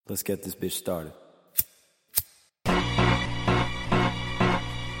Let's get this bitch started. I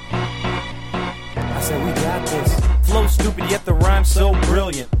said we got this. Flow stupid, yet the rhyme so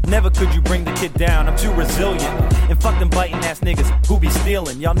brilliant. Never could you bring the kid down, I'm too resilient. And fuck them biting ass niggas who be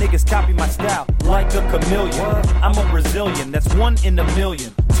stealing. Y'all niggas copy my style like a chameleon. I'm a Brazilian, that's one in a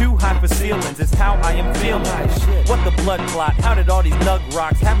million. Too high for ceilings, it's how I am feeling. What the blood clot? How did all these nug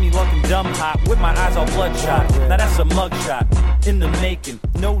rocks have me looking dumb hot with my eyes all bloodshot? Now that's a mugshot in the making.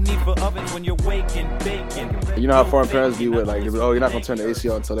 No need for ovens when you're waking, baking. You know how foreign parents be with like, oh, you're not gonna turn the AC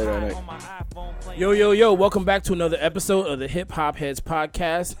on until later at night. Yo, welcome back to another episode of the Hip Hop Heads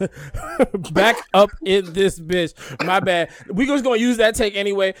podcast. Back up in this bitch. My bad. We just gonna use that take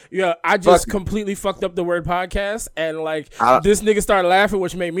anyway. Yeah, I just completely fucked up the word podcast, and this nigga started laughing,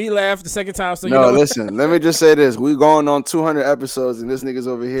 which made me laugh the second time. So listen, let me just say this: we going on 200 episodes, and this nigga's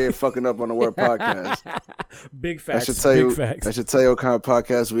over here fucking up on the word podcast. Big facts. I should tell you what kind of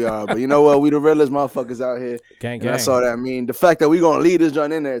podcast we are. But you know what? We the realest motherfuckers out here. Gang. That's all that mean. The fact that we gonna leave this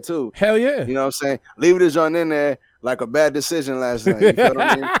joint in there too. Hell yeah. You know what I'm saying? Leave this joint in there like a bad decision last night. You feel what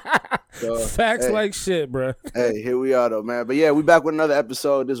I mean? So, facts like shit, bro. Hey, here we are though, man. But yeah, we back with another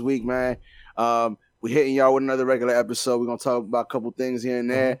episode this week, man. We hitting y'all with another regular episode. We're gonna talk about a couple things here and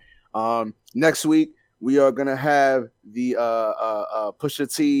there. Next week we are gonna have the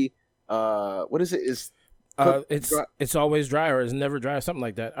Pusha T. What is it? It's always dry or it's never dry, something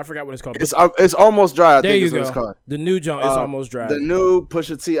like that. I forgot what it's called. It's almost dry. I there think you is go. What it's called. The new joint is almost dry. The new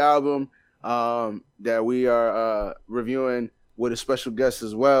Pusha T album that we are reviewing with a special guest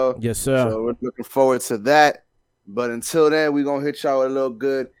as well. Yes, sir. So we're looking forward to that. But until then, we're gonna hit y'all with a little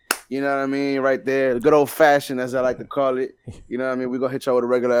good, you know what I mean, right there. Good old fashioned, as I like to call it. You know what I mean? We're gonna hit y'all with a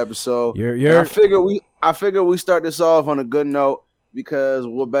regular episode. I figure we start this off on a good note. Because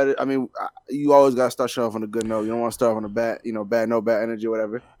we're better. I mean, you always gotta start showing off on a good note. You don't want to start off on a bad note, bad energy, or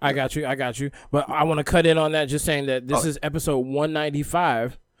whatever. I got you. But I want to cut in on that, just saying that this is episode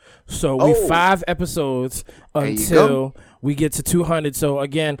 195. So we 5 episodes until we get to 200. So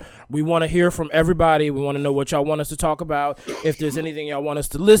again, we want to hear from everybody. We want to know what y'all want us to talk about. If there's anything y'all want us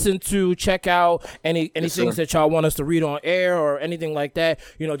to listen to, check out, any things that y'all want us to read on air or anything like that,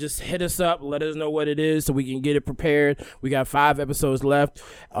 just hit us up. Let us know what it is so we can get it prepared. We got 5 episodes left.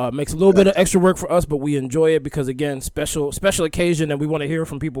 Makes a little bit of extra work for us, but we enjoy it because, again, special occasion, and we want to hear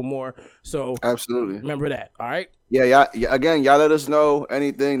from people more. So absolutely remember that. All right. Yeah. Again, y'all let us know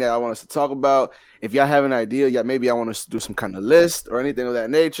anything that I want us to talk about. If y'all have an idea, maybe I want us to do some kind of list or anything of that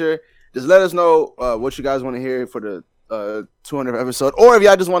nature. Just let us know what you guys want to hear for the 200th episode. Or if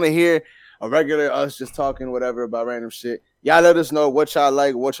y'all just want to hear a regular us just talking whatever about random shit, y'all let us know what y'all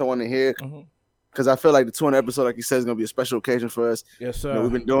like, what y'all want to hear. Because I feel like the 200th episode, like you said, is going to be a special occasion for us. Yes, sir.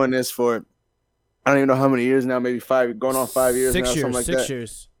 We've been doing this for, I don't even know how many years now, maybe 5, going on 5 years 6 now, years, something like 6 that.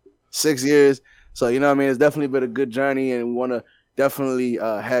 years. 6 years. So, you know what I mean? It's definitely been a good journey, and we want to definitely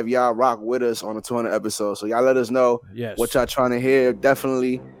have y'all rock with us on the 200 episode. So y'all let us know what y'all trying to hear,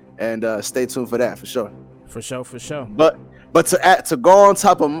 definitely, and stay tuned for that, for sure. For sure. But to go on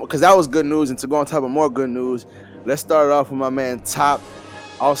top of, because that was good news, and to go on top of more good news, let's start off with my man Top,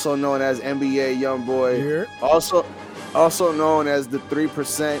 also known as NBA Youngboy, also known as the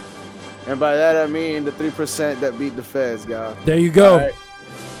 3%, and by that I mean the 3% that beat the Feds, y'all. There you go. Right?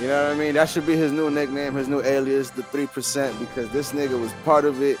 You know what I mean? That should be his new nickname, his new alias, the 3%, because this nigga was part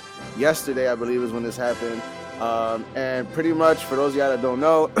of it yesterday, I believe, is when this happened. And pretty much, for those of y'all that don't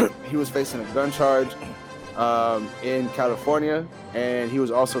know, he was facing a gun charge in California, and he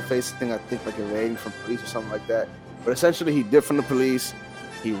was also facing, I think, like a raiding from police or something like that. But essentially, he dipped from the police,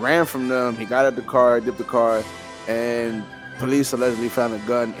 he ran from them, he got out the car, dipped the car, and police allegedly found a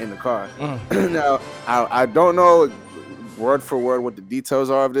gun in the car. Now, I don't know word for word what the details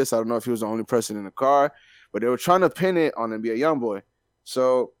are of this. I don't know if he was the only person in the car, but they were trying to pin it on NBA Youngboy.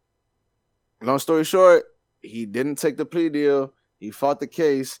 So, long story short, he didn't take the plea deal. He fought the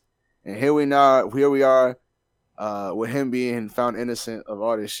case, and here we are with him being found innocent of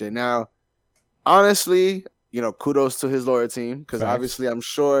all this shit. Now, honestly, kudos to his lawyer team, because obviously I'm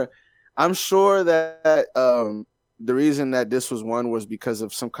sure that the reason that this was won was because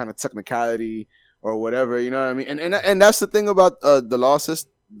of some kind of technicality or whatever, you know what I mean? And that's the thing about the law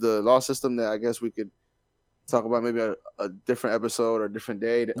system that I guess we could talk about maybe a different episode or a different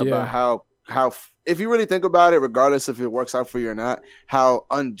day about how if you really think about it, regardless if it works out for you or not, how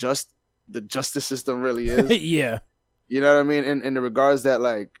unjust the justice system really is. Yeah. You know what I mean? In the regards that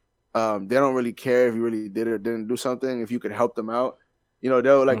they don't really care if you really did or didn't do something, if you could help them out.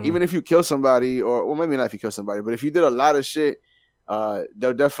 They'll even if you kill somebody, or maybe not if you kill somebody, but if you did a lot of shit,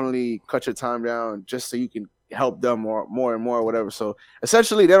 they'll definitely cut your time down just so you can help them more and more or whatever. So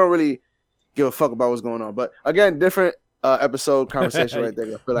essentially, they don't really give a fuck about what's going on. But again, different episode conversation right there.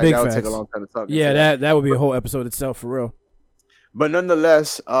 I feel like Big that would facts. take a long time to talk. Yeah, that would be a whole episode itself for real. But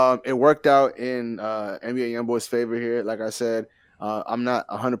nonetheless, it worked out in NBA YoungBoy's favor here. Like I said, I'm not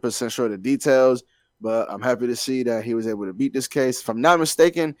 100% sure of the details, but I'm happy to see that he was able to beat this case. If I'm not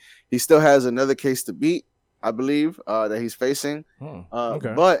mistaken, he still has another case to beat, I believe, that he's facing.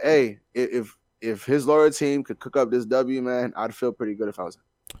 Okay. But hey, if his lawyer team could cook up this W, man, I'd feel pretty good if I was him.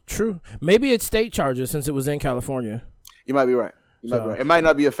 True. Maybe it's state charges since it was in California. You might be right. It might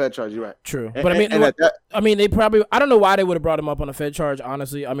not be a Fed charge. You're right. True. And, But I mean, they probably. I don't know why they would have brought him up on a Fed charge.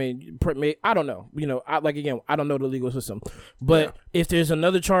 Honestly, I mean, I don't know. I don't know the legal system. But if there's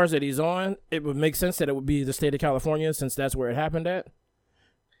another charge that he's on, it would make sense that it would be the state of California since that's where it happened at.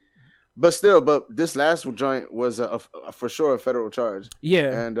 But still, this last joint was for sure a federal charge.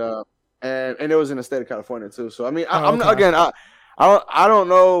 Yeah. And it was in the state of California too. So I mean, okay. I don't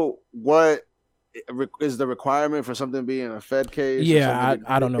know what is the requirement for something being a Fed case. Yeah,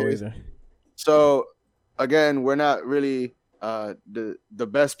 I don't know either. So again, we're not really the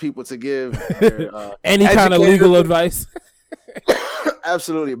best people to give their, any kind of legal advice.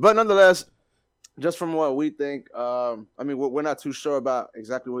 Absolutely, but nonetheless, just from what we think, I mean, we're not too sure about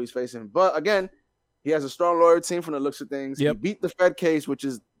exactly what he's facing. But again, he has a strong lawyer team from the looks of things. Yep. He beat the Fed case, which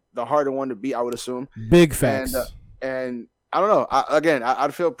is the harder one to beat, I would assume. Big facts. And I don't know.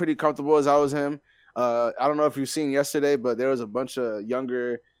 I'd feel pretty comfortable as I was him. I don't know if you've seen yesterday, but there was a bunch of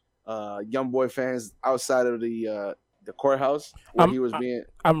younger young boy fans outside of the courthouse where he was being.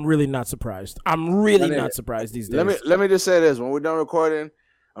 I'm really not surprised. I'm really not surprised these days. Let me just say this: when we're done recording,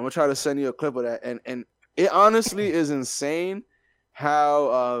 I'm gonna try to send you a clip of that, and it honestly is insane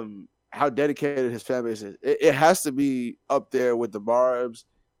how dedicated his fan base is. It has to be up there with the Barbs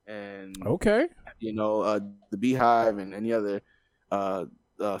and the Beehive and any other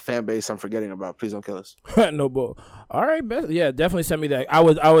fan base I'm forgetting about. Please don't kill us. No bull. All right, yeah, definitely send me that. I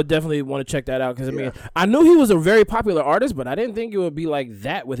would definitely want to check that out because I mean, I knew he was a very popular artist, but I didn't think it would be like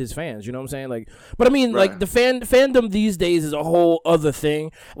that with his fans. You know what I'm saying? Like, but I mean, like the fandom these days is a whole other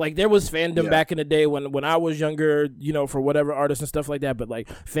thing. Like there was fandom back in the day when I was younger, for whatever artists and stuff like that. But like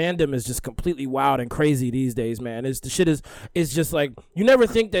fandom is just completely wild and crazy these days, man. The shit is just like you never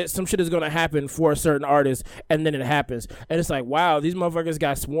think that some shit is gonna happen for a certain artist and then it happens, and it's like wow, these motherfuckers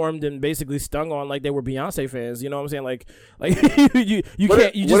got swarmed and basically stung on like they were Beyonce fans. You know what I'm saying? Like you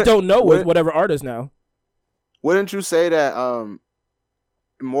just don't know with whatever artist now. Wouldn't you say that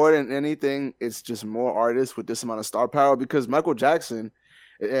more than anything, it's just more artists with this amount of star power? Because Michael Jackson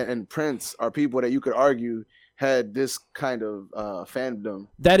and Prince are people that you could argue had this kind of fandom.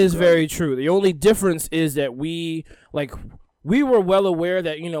 That is very true. The only difference is that we were well aware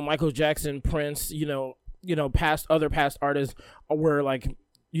that Michael Jackson, Prince, past artists were like.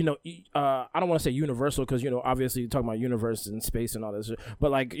 I don't want to say universal because, obviously you're talking about universe and space and all this,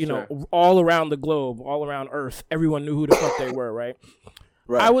 but like, all around the globe, all around Earth, everyone knew who the fuck they were, right?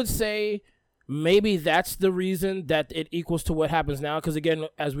 I would say maybe that's the reason that it equals to what happens now. Because again,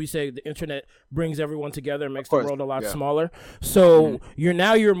 as we say, the internet brings everyone together and makes the world a lot smaller. So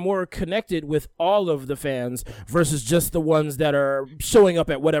you're more connected with all of the fans versus just the ones that are showing up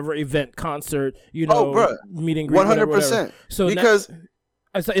at whatever event, concert, meeting, 100%. So because.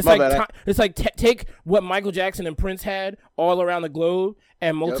 It's like take what Michael Jackson and Prince had all around the globe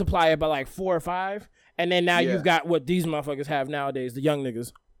and multiply it by like 4 or 5, and then now you've got what these motherfuckers have nowadays, the young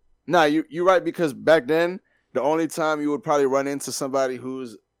niggas. Nah, you're right, because back then the only time you would probably run into somebody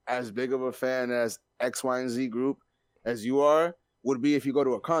who's as big of a fan as X, Y, and Z group as you are would be if you go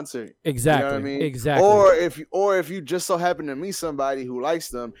to a concert. Exactly. You know what I mean? Exactly. Or if you just so happen to meet somebody who likes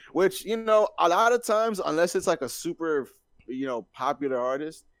them, which a lot of times, unless it's like a super popular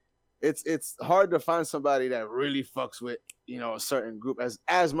artist, it's hard to find somebody that really fucks with a certain group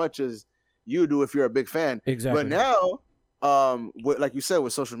as much as you do if you're a big fan. Exactly. But now, like you said,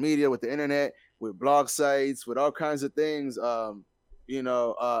 with social media, with the internet, with blog sites, with all kinds of things, I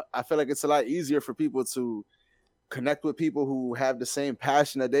feel like it's a lot easier for people to connect with people who have the same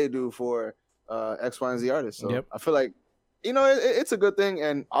passion that they do for X, Y, and Z artists. So I feel like it's a good thing,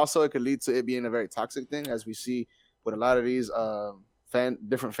 and also it could lead to it being a very toxic thing, as we see with a lot of these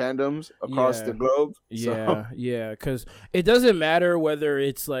different fandoms across the globe. Because it doesn't matter whether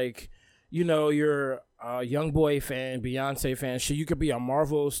it's like, you're a young boy fan, Beyonce fan, shit, you could be a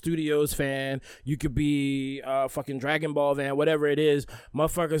Marvel Studios fan, you could be a fucking Dragon Ball fan, whatever it is,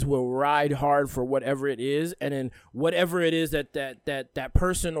 motherfuckers will ride hard for whatever it is, and then whatever it is that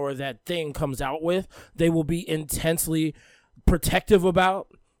person or that thing comes out with, they will be intensely protective about.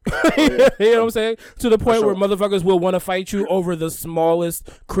 You know what I'm saying? To the point where motherfuckers will want to fight you over the smallest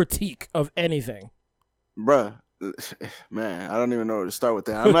critique of anything. Bruh, man, I don't even know where to start with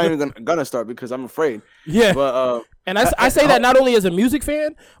that. I'm not even gonna start because I'm afraid. Yeah. But and I say that not only as a music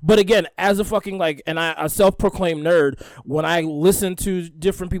fan, but again, as a fucking a self-proclaimed nerd, when I listen to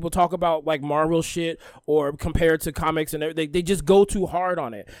different people talk about like Marvel shit or compare it to comics and everything, they just go too hard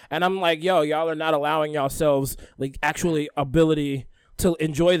on it. And I'm like, yo, y'all are not allowing yourselves like actually ability to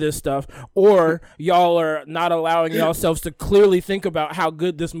enjoy this stuff, or y'all are not allowing yourselves to clearly think about how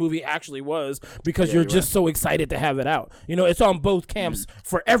good this movie actually was because you're just so excited to have it out. You know, it's on both camps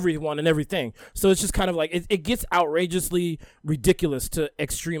for everyone and everything. So it's just kind of like it gets outrageously ridiculous to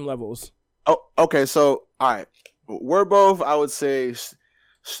extreme levels. Oh, okay. So, all right. We're both, I would say,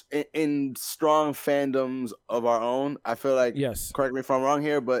 in strong fandoms of our own. I feel like, yes, correct me if I'm wrong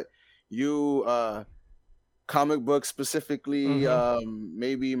here, but you, comic books specifically,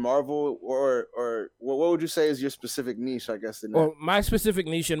 maybe Marvel, or what would you say is your specific niche, I guess? Well, my specific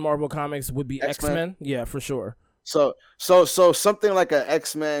niche in Marvel comics would be X-Men. Yeah, for sure. So something like an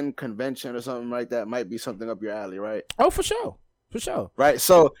X-Men convention or something like that might be something up your alley, right? Oh, for sure. Right.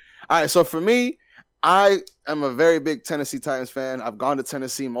 So, all right. So for me, I am a very big Tennessee Titans fan. I've gone to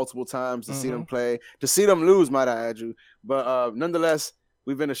Tennessee multiple times to see them play, to see them lose, might I add you. But nonetheless,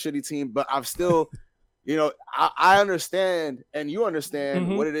 we've been a shitty team, but I've still... You know, I understand, and you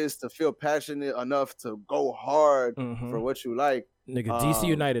understand what it is to feel passionate enough to go hard for what you like. Nigga, DC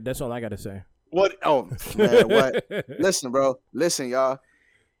United, that's all I got to say. What? Oh, man, what? Listen, bro. Listen, y'all.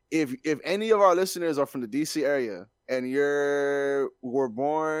 If any of our listeners are from the DC area and were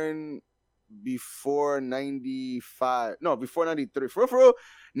born before 95, no, before 93, for real,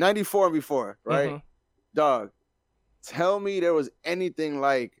 94 and before, right? Dog, tell me there was anything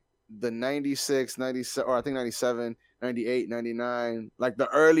like the 96, 97, or I think 97, 98, 99, like the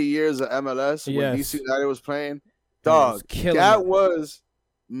early years of MLS when DC United was playing. Dog, that was,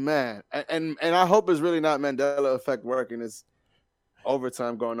 man. And I hope it's really not Mandela effect working. It's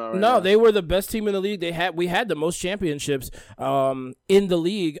overtime going on right now. No, they were the best team in the league. We had the most championships in the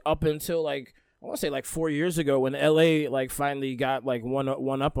league up until like, I want to say like 4 years ago when LA like finally got like one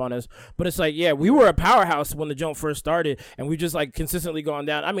up on us. But it's like, yeah, we were a powerhouse when the jump first started, and we just like consistently gone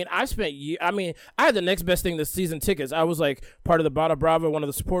down. I mean, I had the next best thing this season, tickets. I was like part of the Bada Brava, one of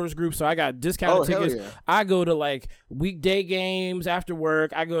the supporters groups, so I got discounted tickets. Yeah. I go to like weekday games after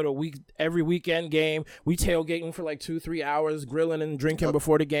work. I go to every weekend game. We tailgating for like 2-3 hours, grilling and drinking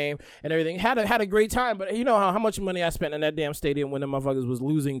before the game and everything. Had a great time, but you know how much money I spent in that damn stadium when the motherfuckers was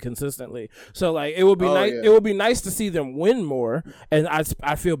losing consistently. So like it would be nice. Yeah. It would be nice to see them win more, and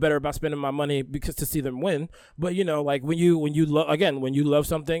I feel better about spending my money because to see them win. But you know, like when you love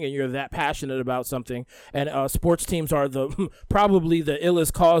something and you're that passionate about something, and sports teams are the probably the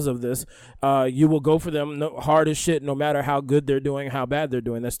illest cause of this. You will go for them hard as shit, no matter how good they're doing, how bad they're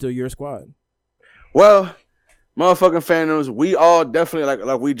doing. That's still your squad. Well, motherfucking fandoms, we all definitely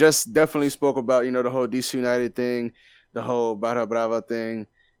like we just definitely spoke about, you know, the whole DC United thing, the whole Barra Brava thing.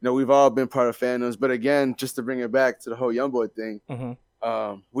 You know, we've all been part of fandoms, but again, just to bring it back to the whole Youngboy thing,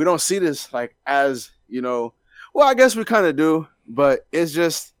 we don't see this like as, you know, well, I guess we kind of do, but it's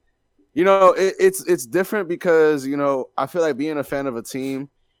just, you know, it's different because, you know, I feel like being a fan of a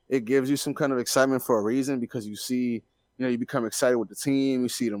team, it gives you some kind of excitement for a reason because you see, you know, you become excited with the team, you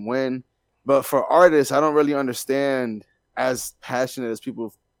see them win. But for artists, I don't really understand as passionate as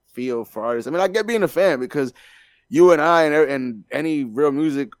people feel for artists. I mean, I get being a fan because you and I and any real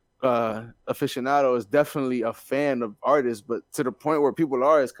music aficionado is definitely a fan of artists, but to the point where people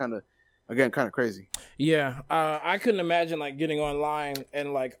are is kind of crazy. Yeah, I couldn't imagine like getting online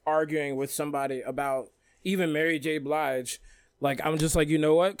and like arguing with somebody about even Mary J. Blige. Like, I'm just like, you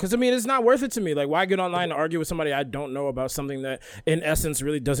know what? Because, I mean, it's not worth it to me. Like, why get online and argue with somebody I don't know about something that, in essence,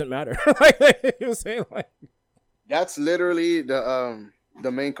 really doesn't matter? Like, you know what I'm saying? Like, that's literally the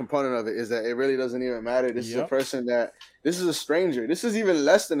main component of it, is that it really doesn't even matter. This is a person this is a stranger. This is even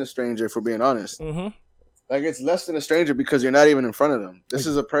less than a stranger, for being honest. Like, it's less than a stranger because you're not even in front of them. This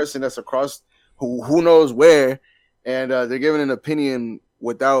is a person that's across who knows where, and they're giving an opinion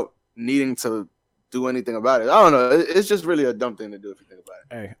without needing to do anything about it. I don't know. It's just really a dumb thing to do if you think about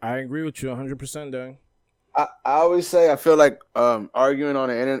it. Hey, I agree with you 100%, Dang. I always say I feel like arguing on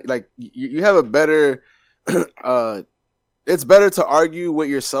the internet, like you have a better it's better to argue with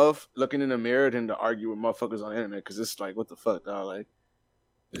yourself looking in the mirror than to argue with motherfuckers on the internet, because it's like, what the fuck, dog? Like,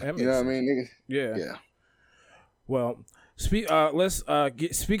 you know what I mean? Yeah. Well, let's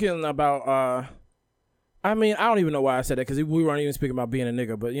speaking about I mean, I don't even know why I said that, because we weren't even speaking about being a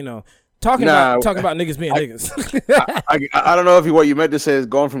nigga, but you know, Talking about niggas being niggas. I don't know if what you meant to say is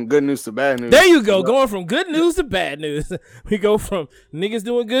going from good news to bad news. There you go. Going from good news to bad news. We go from niggas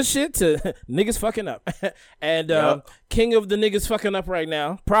doing good shit to niggas fucking up. And king of the niggas fucking up right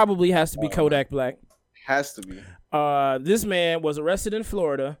now probably has to be Kodak Black. Has to be. This man was arrested in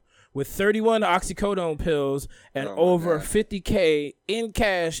Florida with 31 oxycodone pills and over $50K in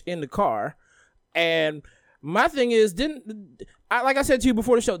cash in the car. And my thing is, like I said to you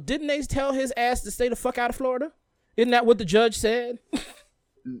before the show, didn't they tell his ass to stay the fuck out of Florida? Isn't that what the judge said?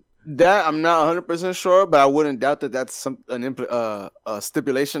 That I'm not 100% sure, but I wouldn't doubt that that's a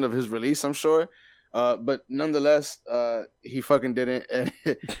stipulation of his release, I'm sure. But nonetheless, he fucking didn't.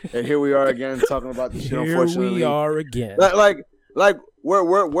 And here we are again talking about this shit, unfortunately. Here we are again. Like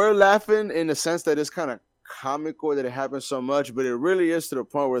we're laughing in the sense that it's kind of comical that it happens so much, but it really is to the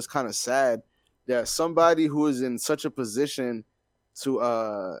point where it's kind of sad that somebody who is in such a position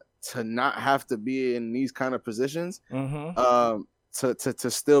to not have to be in these kind of positions, to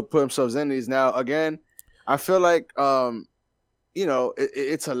still put themselves in these. Now, again, I feel like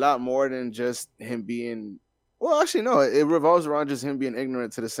it's a lot more than just him being. Well, actually, no, it revolves around just him being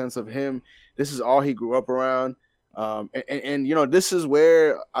ignorant to the sense of him. This is all he grew up around. And this is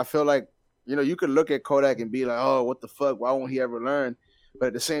where I feel like, you could look at Kodak and be like, oh, what the fuck? Why won't he ever learn? But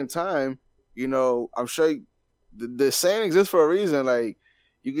at the same time, I'm sure the saying exists for a reason. Like,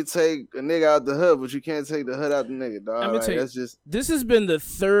 you can take a nigga out the hood, but you can't take the hood out the nigga, dog. Let me tell you, this has been the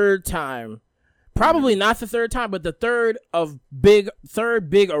third time, probably not the third time, but the third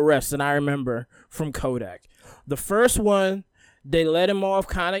big arrest that I remember from Kodak. The first one, they let him off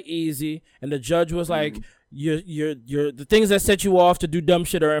kind of easy, and the judge was like, you're the things that set you off to do dumb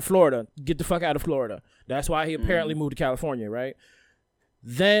shit are in Florida. Get the fuck out of Florida. That's why he apparently moved to California, right?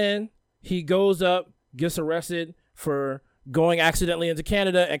 Then he goes up, gets arrested for going accidentally into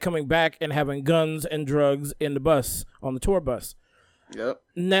Canada and coming back and having guns and drugs in the bus, on the tour bus. Yep.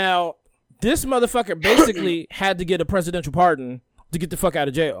 Now, this motherfucker basically had to get a presidential pardon to get the fuck out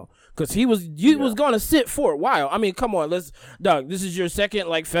of jail. Because he was going to sit for a while. I mean, come on, this is your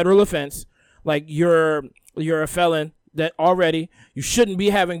second, federal offense. Like, you're a felon that already, you shouldn't be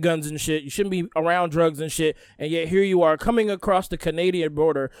having guns and shit. You shouldn't be around drugs and shit. And yet here you are coming across the Canadian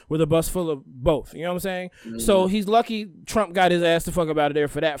border with a bus full of both. You know what I'm saying? Mm-hmm. So he's lucky Trump got his ass the fuck up out of there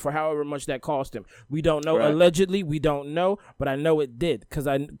for that, for however much that cost him. We don't know. Right. Allegedly, we don't know, but I know it did because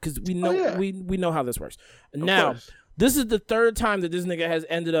we know we know how this works. Now, this is the third time that this nigga has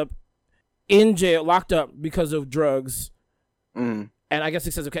ended up in jail, locked up because of drugs. Mm. And I guess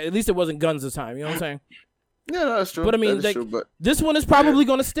he says, okay, at least it wasn't guns this time. You know what I'm saying? Yeah, no, that's true. But I mean, this one is probably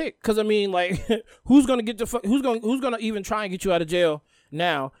going to stick because I mean, who's going to even try and get you out of jail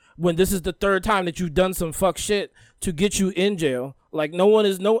now when this is the third time that you've done some fuck shit to get you in jail? Like,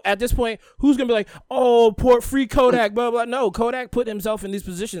 at this point, who's going to be like, oh, port free Kodak, blah, blah. No, Kodak put himself in these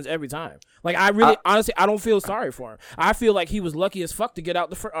positions every time. Like, honestly, I don't feel sorry for him. I feel like he was lucky as fuck to get out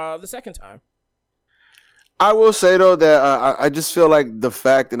the second time. I will say though that I just feel like the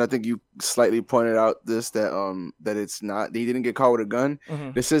fact, and I think you slightly pointed out this, that it's not, he didn't get caught with a gun.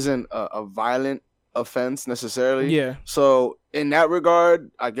 Mm-hmm. This isn't a violent offense necessarily. Yeah. So in that regard,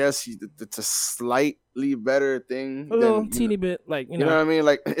 I guess it's a slightly better thing. A little teeny bit, you know what I mean?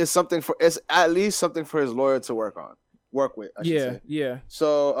 Like it's at least something for his lawyer to work with. I should say. Yeah.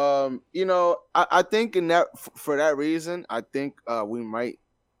 So I think for that reason, I think we might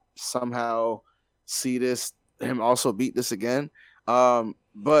somehow see him also beat this again.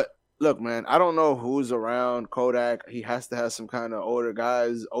 But look, man, I don't know who's around Kodak. He has to have some kind of older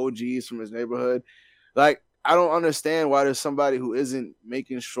guys, OGs from his neighborhood. Like, I don't understand why there's somebody who isn't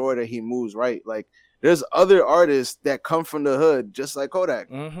making sure that he moves right. Like, there's other artists that come from the hood, just like Kodak,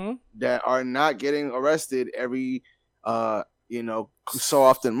 that are not getting arrested every, so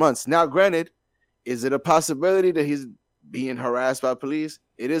often months. Now, granted, is it a possibility that he's being harassed by police?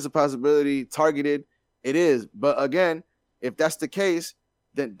 It is a possibility. Targeted, it is. But again, if that's the case,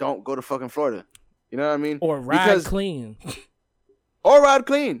 then don't go to fucking Florida. You know what I mean? Or ride clean. Or ride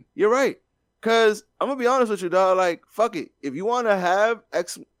clean. You're right. Because I'm going to be honest with you, dog. Like, fuck it. If you want to have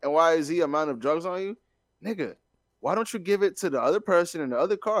X and Y, Z amount of drugs on you, nigga, why don't you give it to the other person in the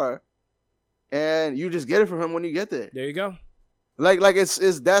other car and you just get it from him when you get there? There you go. Like it's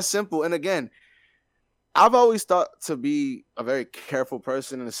that simple. And again, I've always thought to be a very careful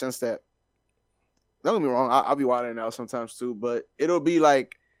person in the sense that, don't get me wrong, I'll be wilding out sometimes too, but it'll be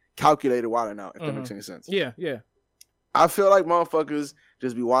like calculated wilding out, if that makes any sense. Yeah. I feel like motherfuckers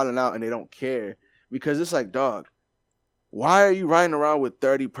just be wilding out and they don't care because it's like, dog, why are you riding around with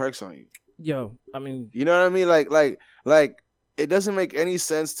 30 perks on you? Yo, I mean, you know what I mean? Like it doesn't make any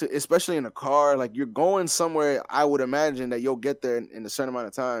sense to, especially in a car. Like you're going somewhere, I would imagine that you'll get there in a certain amount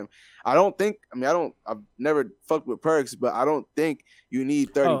of time. I've never fucked with perks, but I don't think you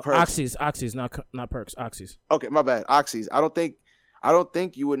need 30 perks. Oxys, not perks, oxys. Okay, my bad. Oxys. I don't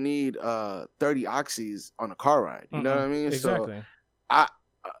think you would need 30 oxys on a car ride. You know what I mean? Exactly. So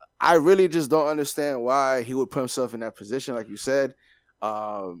I really just don't understand why he would put himself in that position, like you said.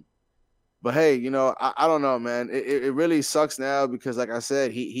 But hey, you know, I don't know, man. It really sucks now because, like I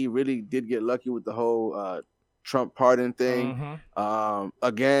said, he really did get lucky with the whole Trump pardon thing.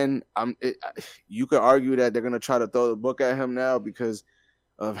 Again, you could argue that they're gonna try to throw the book at him now because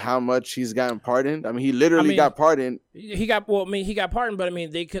of how much he's gotten pardoned. I mean, he literally got pardoned. He got pardoned, but I mean,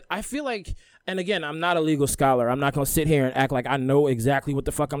 they could. I feel like, and again, I'm not a legal scholar. I'm not gonna sit here and act like I know exactly what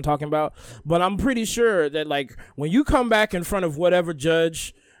the fuck I'm talking about. But I'm pretty sure that, like, when you come back in front of whatever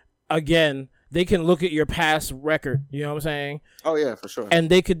judge, again, they can look at your past record. You know what I'm saying? Oh yeah, for sure. And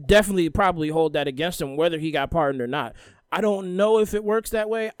they could definitely probably hold that against him, whether he got pardoned or not. I don't know if it works that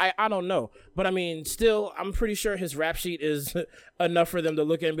way. I don't know. But I mean, still, I'm pretty sure his rap sheet is enough for them to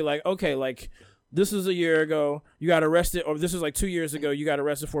look at and be like, okay, like, this is a year ago, you got arrested, or this is like 2 years ago, you got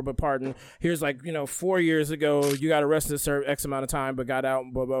arrested for but pardon. Here's like, 4 years ago, you got arrested, served X amount of time, but got out,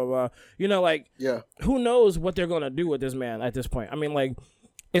 blah, blah, blah. Like, yeah. Who knows what they're going to do with this man at this point? I mean, like,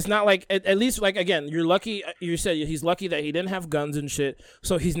 it's not like, at least, like, again, you're lucky, you said he's lucky that he didn't have guns and shit,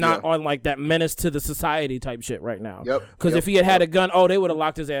 so he's not on, like, that menace to the society type shit right now. Yep. Because if he had a gun, they would have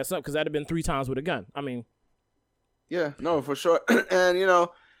locked his ass up, because that'd have been 3 times with a gun. I mean. Yeah, no, for sure. And,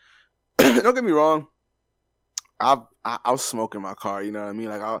 don't get me wrong, I'll smoke in my car, you know what I mean?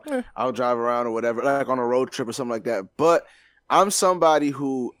 Like, I'll drive around or whatever, like on a road trip or something like that. But I'm somebody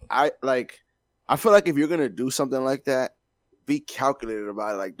who, I feel like if you're going to do something like that, be calculated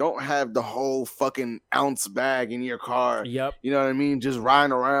about it. Like, don't have the whole fucking ounce bag in your car. Yep. You know what I mean? Just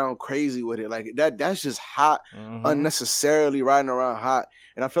riding around crazy with it. Like, that's just hot, unnecessarily riding around hot.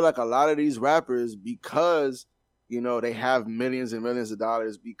 And I feel like a lot of these rappers, because, they have millions and millions of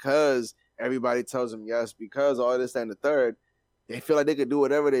dollars, because everybody tells them yes, because all this, that, and the third, they feel like they could do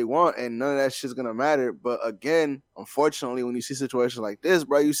whatever they want and none of that shit's going to matter. But again, unfortunately, when you see situations like this,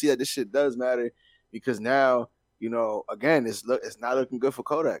 bro, you see that this shit does matter because now, again, it's not looking good for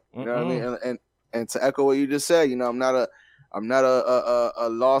Kodak. You know what I mean? And to echo what you just said, I'm not a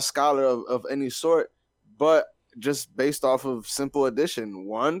law scholar of any sort, but just based off of simple addition,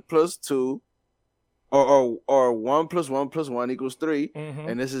 1 + 2, or 1 + 1 + 1 = 3,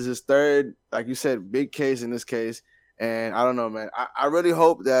 and this is his third, like you said, big case in this case. And I don't know, man. I really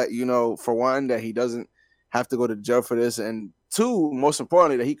hope that for one, that he doesn't have to go to jail for this, and 2, most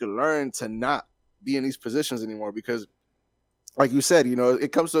importantly, that he could learn to not be in these positions anymore, because like you said,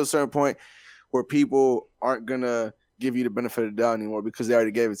 it comes to a certain point where people aren't gonna give you the benefit of the doubt anymore because they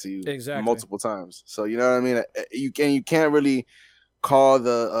already gave it to you multiple times. So you know what I mean? You can't really call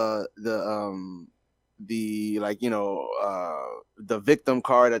the victim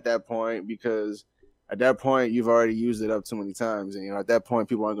card at that point, because at that point you've already used it up too many times, and at that point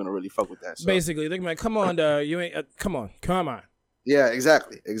people aren't gonna really fuck with that. So. Basically, they're like, come on, you ain't come on. Yeah,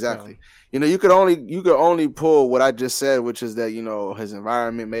 exactly. You could only pull what I just said, which is that his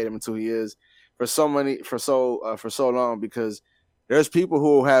environment made him into who he is for so long, because there's people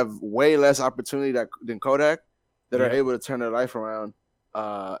who have way less opportunity than Kodak that are able to turn their life around,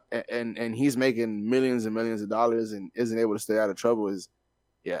 and he's making millions and millions of dollars and isn't able to stay out of trouble. It's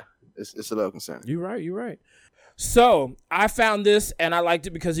a little concerning. You're right. So I found this and I liked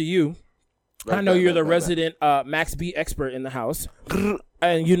it because of you. I know you're the resident Max B expert in the house, and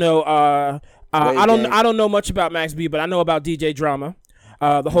I don't know much about Max B, but I know about DJ Drama,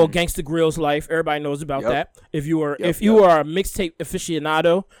 the whole Gangsta Grillz life. Everybody knows about that. If you are a mixtape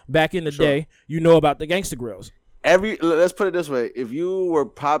aficionado back in the day, you know about the Gangsta Grillz. Let's put it this way: if you were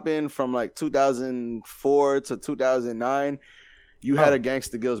popping from like 2004 to 2009. You had a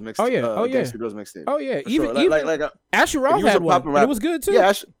Gangsta Grillz mixtape. Gangsta Grillz mixtape. Oh yeah, even Asher Roth had one. And it was good too.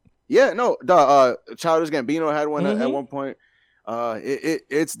 Childish Gambino had one at one point.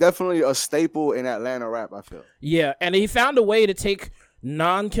 It's definitely a staple in Atlanta rap, I feel. Yeah, and he found a way to take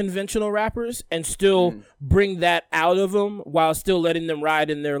non-conventional rappers and still bring that out of them while still letting them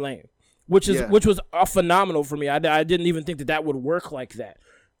ride in their lane, which was phenomenal for me. I didn't even think that would work like that.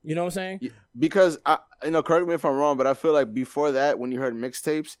 You know what I'm saying? Yeah, because correct me if I'm wrong, but I feel like before that, when you heard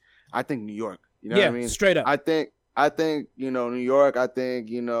mixtapes, I think New York. You know what I mean? Straight up. I think New York. I think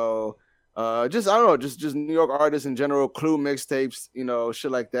just New York artists in general. Clue mixtapes,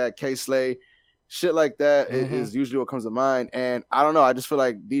 shit like that. K Slay, Shit like that is usually what comes to mind. And I don't know. I just feel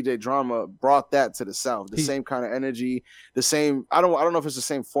like DJ Drama brought that to the South. The same kind of energy, the same. I don't know if it's the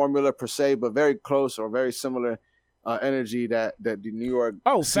same formula per se, but very close or very similar energy that the New York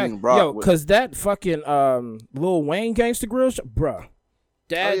scene brought. Yo, because that fucking Lil Wayne Gangsta Grills, bruh.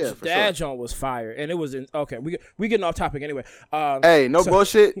 That joint was fire, and it was in. Okay, we getting off topic anyway. Hey, no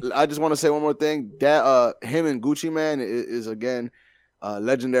bullshit. I just want to say one more thing. That him and Gucci Mane is again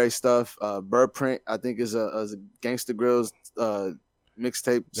legendary stuff. Birdprint, I think, is a Gangsta Grills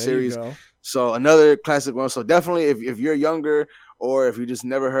mixtape series. So another classic one. So definitely, if you're younger or if you just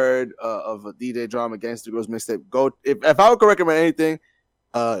never heard of a DJ Drama Gangsta Grills mixtape, go. If I would recommend anything,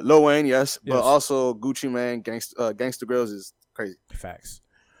 Lil Wayne, yes, but also Gucci Mane, Gangsta Grills is crazy. Facts.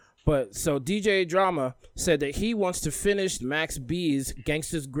 But so DJ Drama said that he wants to finish Max B's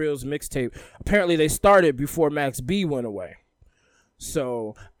Gangsta Grills mixtape. Apparently they started before Max B went away.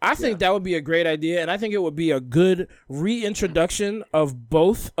 So I think that would be a great idea, and I think it would be a good reintroduction of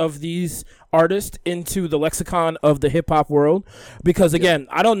both of these artists into the lexicon of the hip-hop world. Because, again,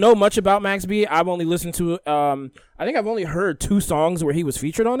 I don't know much about Max B. I've only listened to, I think I've only heard 2 songs where he was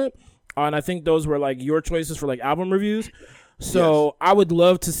featured on it, and I think those were, like, your choices for, like, album reviews. So I would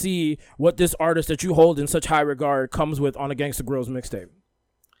love to see what this artist that you hold in such high regard comes with on a Gangsta Grills mixtape.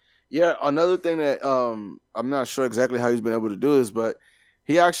 Yeah, another thing that I'm not sure exactly how he's been able to do this, but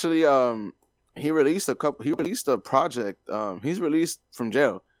he actually he released a project. He's released from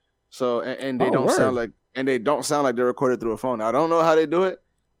jail. So and they don't sound like they're recorded through a phone. I don't know how they do it,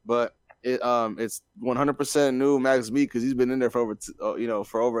 but it's 100% new Max B because he's been in there for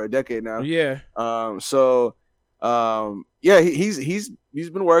over a decade now. Yeah. He's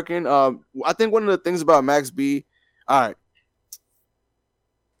been working. I think one of the things about Max B, all right.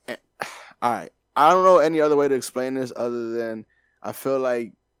 I don't know any other way to explain this other than I feel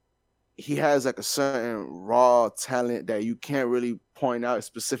like he has like a certain raw talent that you can't really point out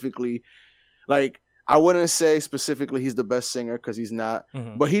specifically. Like I wouldn't say specifically he's the best singer because he's not,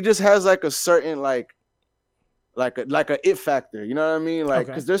 but he just has like a certain like a it factor. You know what I mean? Like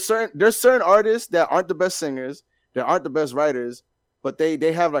because there's certain artists that aren't the best singers, that aren't the best writers, but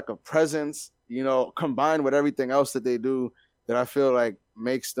they have like a presence, you know, combined with everything else that they do that I feel like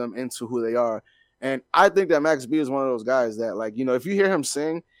makes them into who they are. And I think that Max B is one of those guys that, like, you know, if you hear him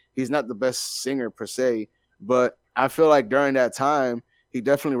sing, he's not the best singer per se, but I feel like during that time, he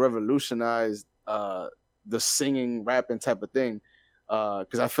definitely revolutionized the singing, rapping type of thing.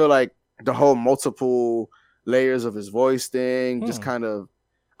 Because I feel like the whole multiple layers of his voice thing just kind of,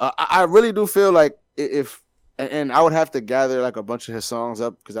 I really do feel like and I would have to gather like a bunch of his songs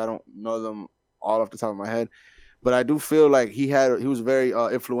up because I don't know them all off the top of my head. But I do feel like he was a very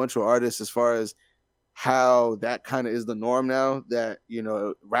influential artist as far as how that kind of is the norm now, that, you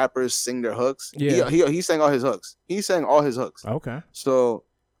know, rappers sing their hooks. Yeah. He sang all his hooks. He sang all his hooks. Okay. So,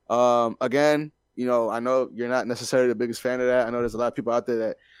 again, you know, I know you're not necessarily the biggest fan of that. I know there's a lot of people out there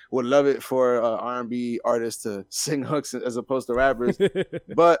that would love it for R&B artists to sing hooks as opposed to rappers.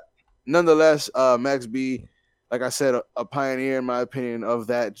 But nonetheless, Max B, like I said, a pioneer, in my opinion, of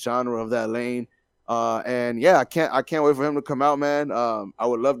that genre, of that lane. And yeah, I can't wait for him to come out, man. I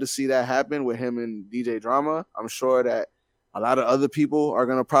would love to see that happen with him and DJ Drama. I'm sure that a lot of other people are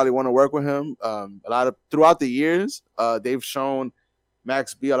gonna probably want to work with him. Throughout the years, they've shown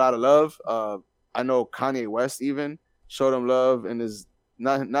Max B a lot of love. I know Kanye West even showed him love in his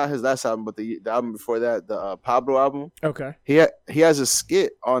not his last album, but the album before that, the Pablo album. Okay. He has a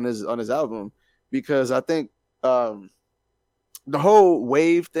skit on his album because I think the whole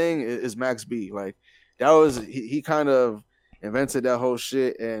wave thing is Max B. Like that was he kind of invented that whole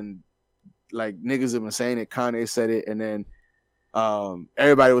shit, and like niggas have been saying it. Kanye said it, and then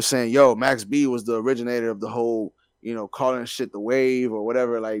everybody was saying, "Yo, Max B was the originator of the whole, you know, calling shit the wave or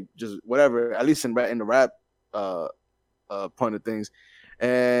whatever, like just whatever." At least in the rap point of things,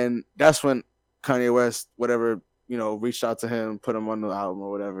 and that's when Kanye West, whatever, you know, reached out to him, put him on the album or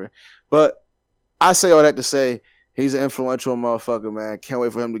whatever. But I say all that to say, he's an influential motherfucker, man. Can't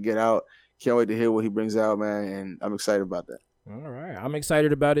wait for him to get out. Can't wait to hear what he brings out, man. And I'm excited about that. All right. I'm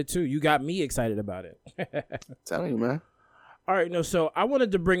excited about it, too. You got me excited about it. Telling you, man. All right. No, so I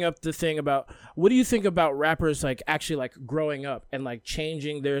wanted to bring up the thing about what do you think about rappers, like, actually, like, growing up and, like,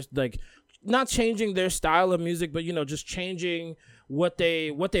 changing their, like, not changing their style of music, but, you know, just changing what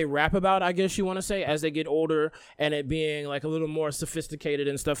they rap about, I guess you want to say, as they get older, and it being like a little more sophisticated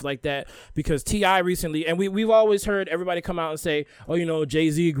and stuff like that. Because T.I. recently, and we've always heard everybody come out and say, oh, you know,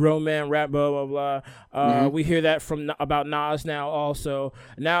 Jay-Z, grown man rap, blah, blah, blah. We hear that about Nas now also.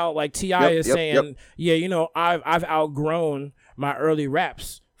 Now, like, T.I. is saying, yeah, you know, I've outgrown my early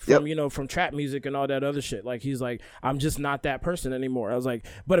raps from you know, from trap music and all that other shit. Like he's like, I'm just not that person anymore. I was like,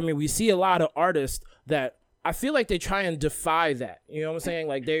 but I mean, we see a lot of artists that I feel like they try and defy that. You know what I'm saying?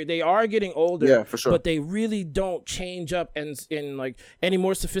 Like they are getting older, yeah, for sure, but they really don't change up. And in like any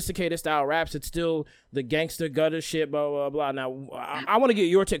more sophisticated style raps, it's still the gangster gutter shit, blah blah blah. Now I want to get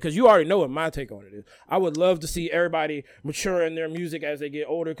your take because you already know what my take on it is. I would love to see everybody mature in their music as they get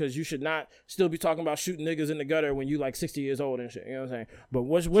older, because you should not still be talking about shooting niggas in the gutter when you like 60 years old and shit. You know what I'm saying? But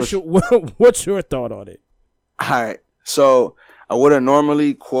what's your thought on it? All right, so I wouldn't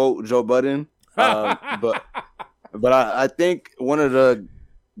normally quote Joe Budden. But I think one of the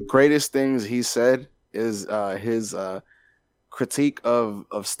greatest things he said is his critique of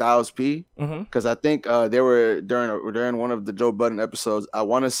Styles P, because I think they were during one of the Joe Budden episodes. I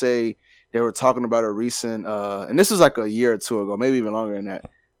want to say they were talking about a recent and this was like a year or two ago, maybe even longer than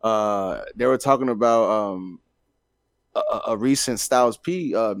that. They were talking about a recent Styles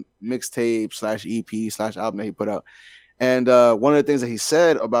P mixtape /EP /album that he put out, and one of the things that he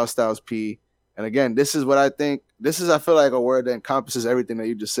said about Styles P. And again, this is what I think. I feel like a word that encompasses everything that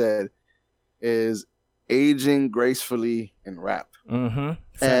you just said, is aging gracefully in rap.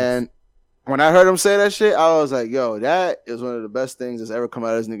 And when I heard him say that shit, I was like, yo, that is one of the best things that's ever come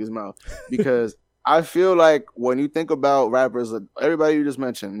out of this nigga's mouth. Because I feel like when you think about rappers, like everybody you just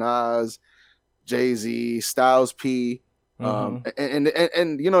mentioned, Nas, Jay-Z, Styles P,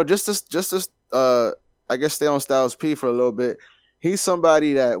 and you know, just to I guess stay on Styles P for a little bit. He's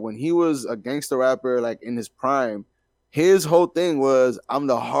somebody that when he was a gangster rapper, like in his prime, his whole thing was, I'm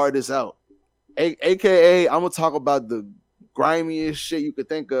the hardest out. AKA, I'm going to talk about the grimiest shit you could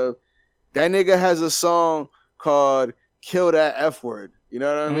think of. That nigga has a song called Kill That F Word. You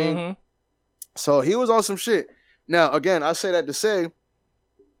know what I mean? So he was on some shit. Now, again, I say that to say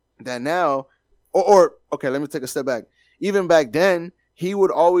that now, or okay, let me take a step back. Even back then, he would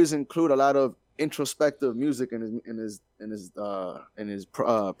always include a lot of introspective music in his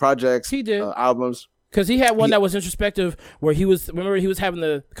projects. He did albums, because he had one that was introspective where he was having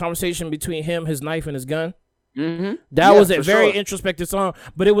the conversation between him, his knife, and his gun. That was a very introspective song,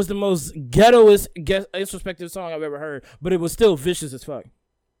 but it was the most ghettoest introspective song I've ever heard, but it was still vicious as fuck.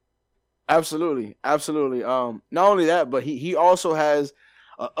 Absolutely. Not only that, but he also has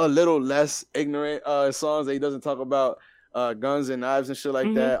a little less ignorant songs that he doesn't talk about guns and knives and shit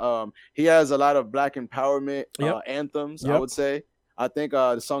like that. He has a lot of black empowerment anthems. I would say. I think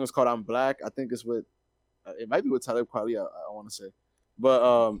the song is called "I'm Black." I think it's with it might be with Talib Kweli. I want to say,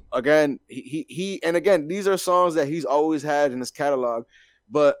 but again, he and again, these are songs that he's always had in his catalog.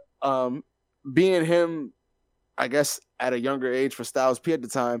 But being him, I guess at a younger age for Styles P at the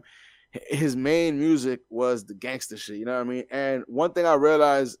time, his main music was the gangster shit. You know what I mean? And one thing I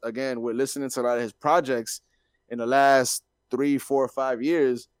realized again with listening to a lot of his projects in the last 3, 4, 5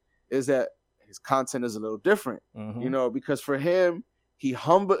 years is that his content is a little different, you know, because for him, he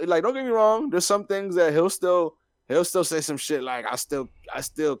humble, like, don't get me wrong, there's some things that he'll still say some shit like, I still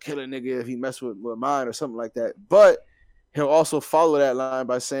kill a nigga if he mess with mine or something like that. But he'll also follow that line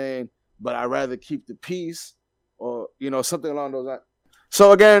by saying, but I'd rather keep the peace, or, you know, something along those lines.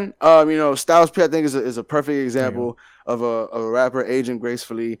 So again, you know, Styles P, I think is a perfect example of a rapper aging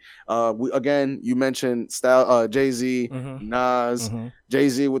gracefully. Again, you mentioned Jay-Z, Nas,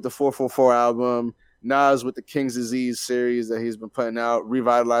 Jay-Z with the 444 album, Nas with the King's Disease series that he's been putting out,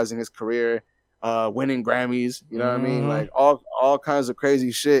 revitalizing his career, winning Grammys. You know what I mean? Like all kinds of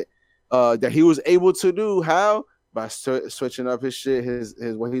crazy shit that he was able to do. How? By switching up his shit, his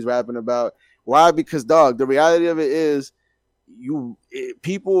what he's rapping about. Why? Because dog, the reality of it is, your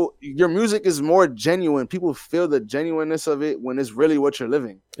music is more genuine. People feel the genuineness of it when it's really what you're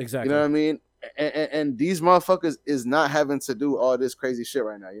living. Exactly. You know what I mean? And these motherfuckers is not having to do all this crazy shit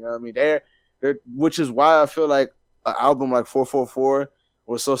right now. You know what I mean? They're which is why I feel like an album like 444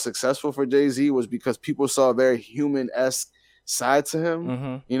 was so successful for Jay-Z, was because people saw a very human-esque side to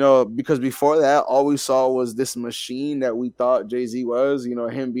him. You know, because before that, all we saw was this machine that we thought Jay-Z was. You know,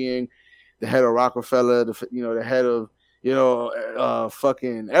 him being the head of Rockefeller, the head of, you know,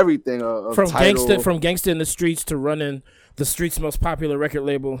 fucking everything. From gangster in the streets to running the streets' most popular record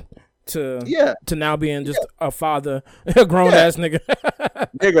label to now being just a father, a grown ass nigga.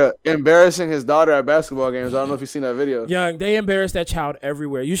 Nigga embarrassing his daughter at basketball games. I don't know if you've seen that video. Yeah, they embarrassed that child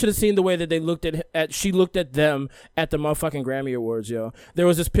everywhere. You should have seen the way that they looked she looked at them at the motherfucking Grammy Awards, yo. There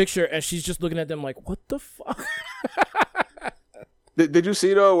was this picture and she's just looking at them like, what the fuck? Did you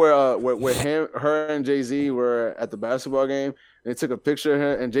see though where her and Jay-Z were at the basketball game and they took a picture of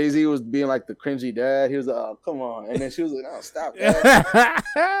her and Jay-Z was being like the cringy dad? He was like, oh, come on. And then she was like, oh, stop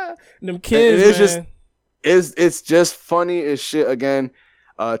that. Them kids, it's just funny as shit. Again,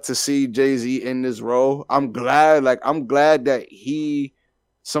 to see Jay-Z in this role. I'm glad that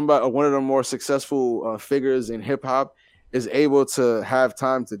one of the more successful figures in hip hop is able to have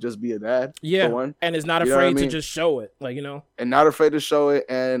time to just be a dad. Yeah, for one. And is not afraid to just show it, and not afraid to show it.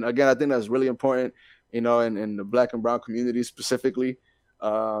 And again, I think that's really important, in the Black and brown community specifically.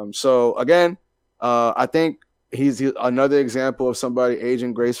 So again, I think he's another example of somebody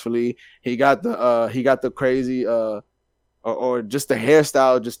aging gracefully. He got the crazy or just the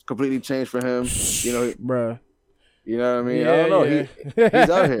hairstyle just completely changed for him. Bruh. You know what I mean? Yeah, I don't know. Yeah. He's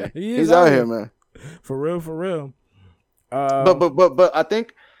out here. He's out here, man. For real. But I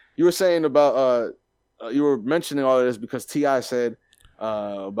think you were saying about you were mentioning all of this because T.I. said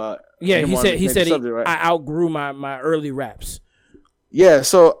about he said subject, right? I outgrew my early raps. Yeah,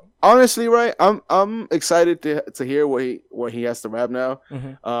 so honestly, right, I'm excited to hear what he has to rap now,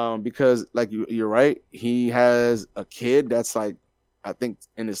 because like you're right, he has a kid that's like I think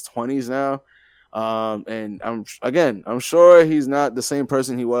in his 20s now, and I'm sure he's not the same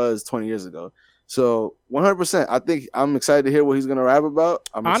person he was 20 years ago. So 100%, I think I'm excited to hear what he's gonna rap about.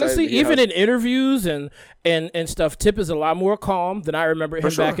 Honestly, even in interviews and stuff, Tip is a lot more calm than I remember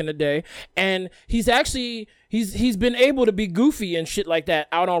him back in the day, and he's actually he's been able to be goofy and shit like that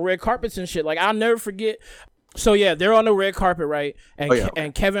out on red carpets and shit. Like I'll never forget. So yeah, they're on the red carpet, right? And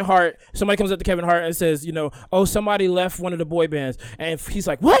and Kevin Hart, somebody comes up to Kevin Hart and says, oh, somebody left one of the boy bands, and he's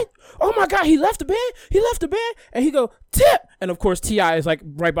like, what? Oh my God, he left the band? He left the band? And he go, Tip. And of course, T.I. is like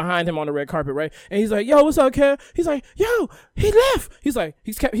right behind him on the red carpet, right? And he's like, yo, what's up, Kev? He's like, yo, he left. He's like,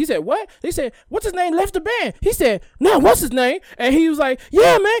 he said, what? They said, what's his name left the band? He said, no, what's his name? And he was like,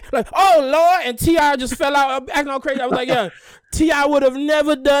 yeah, man. Like, oh Lord. And T.I. just fell out acting all crazy. I was like, yeah. T.I. would have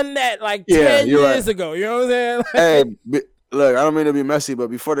never done that like 10 years ago. You know what I'm saying? Hey, look, I don't mean to be messy, but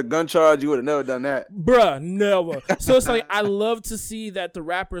before the gun charge, you would have never done that. Bruh, never. So it's like, I love to see that the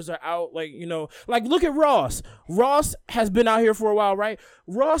rappers are out, like look at Ross. Ross has been out here for a while, right?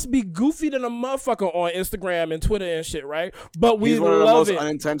 Ross be goofy than a motherfucker on Instagram and Twitter and shit, right? But we love it. He's one of the most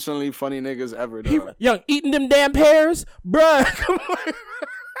unintentionally funny niggas ever, though. Eating them damn pears? Bruh, come on.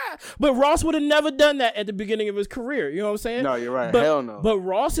 But Ross would have never done that at the beginning of his career. You know what I'm saying? No, you're right. Hell no. But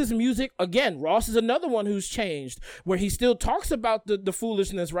Ross's music, again, Ross is another one who's changed, where he still talks about the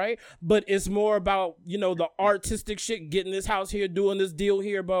foolishness, right? But it's more about, the artistic shit, getting this house here, doing this deal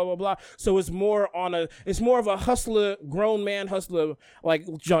here, blah, blah, blah. So it's more of a hustler, grown man hustler. Like,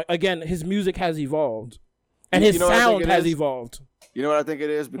 again, his music has evolved. And his sound has evolved. You know what I think it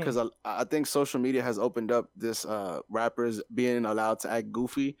is? Because I think social media has opened up this rappers being allowed to act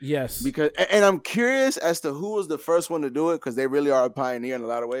goofy. Yes. And I'm curious as to who was the first one to do it, because they really are a pioneer in a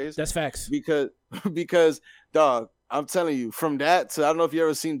lot of ways. That's facts. Because dog, I'm telling you, from that to, I don't know if you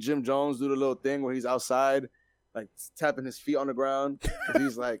ever seen Jim Jones do the little thing where he's outside, like tapping his feet on the ground.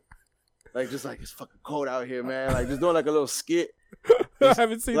 He's like just like, it's fucking cold out here, man. Like just doing like a little skit. I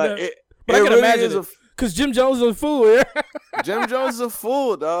haven't seen that. But I can imagine it. Because Jim Jones is a fool, yeah. Jim Jones is a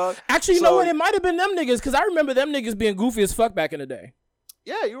fool, dog. Actually, you know what? It might have been them niggas, because I remember them niggas being goofy as fuck back in the day.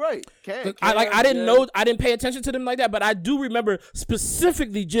 Yeah, you're right. I didn't pay attention to them like that, but I do remember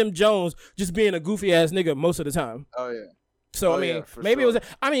specifically Jim Jones just being a goofy ass nigga most of the time. Oh yeah. So maybe it was.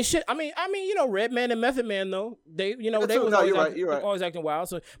 Redman and Method Man though they was always acting wild.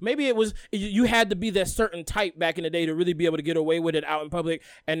 So maybe it was you had to be that certain type back in the day to really be able to get away with it out in public.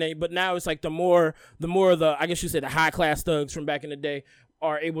 But now it's like the more the I guess you said the high class thugs from back in the day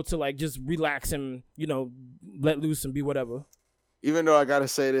are able to like just relax and let loose and be whatever. Even though I gotta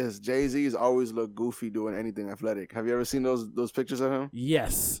say this, Jay-Z's always look goofy doing anything athletic. Have you ever seen those pictures of him?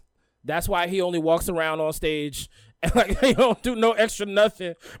 Yes. That's why he only walks around on stage and like he don't do no extra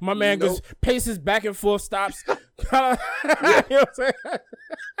nothing. My man goes paces back and forth, stops. You know what I'm saying?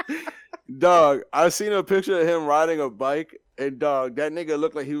 Dog, I seen a picture of him riding a bike, and dog, that nigga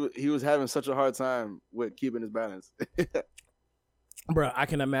looked like he was having such a hard time with keeping his balance. Bruh, I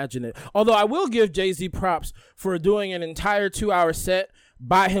can imagine it. Although I will give Jay-Z props for doing an entire 2-hour set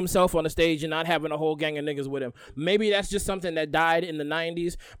by himself on the stage and not having a whole gang of niggas with him. Maybe that's just something that died in the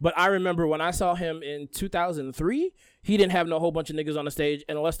 90s, but I remember when I saw him in 2003, he didn't have no whole bunch of niggas on the stage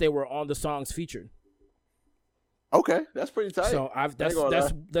unless they were on the songs featured. Okay, that's pretty tight. So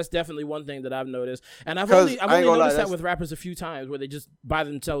that's definitely one thing that I've noticed. And I've only noticed that with rappers a few times where they just buy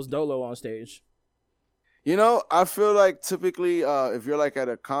themselves dolo on stage. I feel like typically if you're like at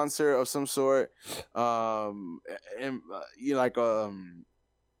a concert of some sort,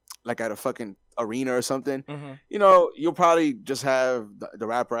 like at a fucking arena or something, you'll probably just have the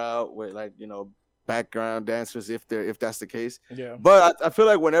rapper out with like, background dancers if that's the case. Yeah. But I feel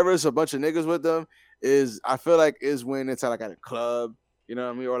like whenever it's a bunch of niggas with them is when it's at a club, You know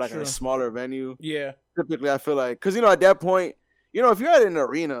what I mean? Or like a smaller venue. Yeah. Typically, I feel like, because, you know, at that point, you know, if you're at an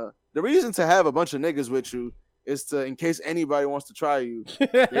arena, the reason to have a bunch of niggas with you is to, in case anybody wants to try you,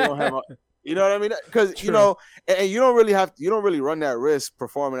 they don't have you know what I mean? Because, you know, and you don't really run that risk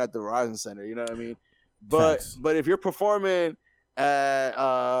performing at the Verizon Center. You know what I mean? But if you're performing at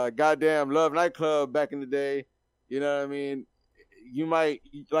goddamn Love Nightclub back in the day, you know what I mean?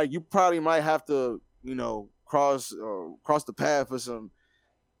 You probably might have to, you know, cross the path for some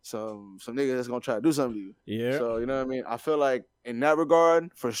niggas that's gonna try to do something to you. Yeah. So you know what I mean? I feel like in that regard,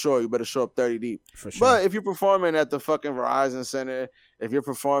 for sure, you better show up 30 deep. For sure. But if you're performing at the fucking Verizon Center, if you're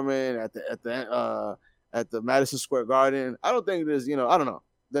performing at the Madison Square Garden, I don't think there's, you know, I don't know.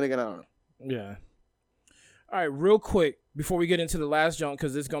 Then again, I don't know. Yeah. All right, real quick before we get into the last joint,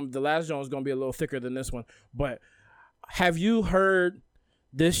 because the last joint is gonna be a little thicker than this one. But have you heard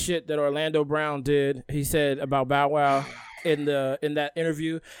this shit that Orlando Brown did? He said about Bow Wow in that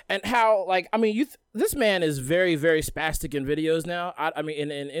interview, and how, like, I mean, this man is very, very spastic in videos now. I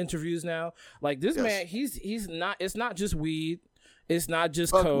mean, in interviews now, like this man, he's not. It's not just weed. It's not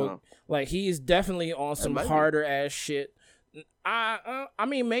just coke. No. Like, he is definitely on some harder ass shit. I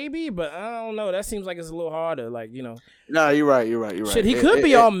mean, maybe, but I don't know. That seems like it's a little harder. Like, you know. No, you're right. Shit, he could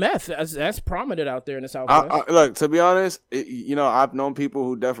be on meth. That's prominent out there in the Southwest. Look, to be honest, you know, I've known people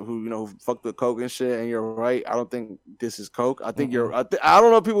who you know, who fucked with coke and shit. And you're right. I don't think this is coke. I think I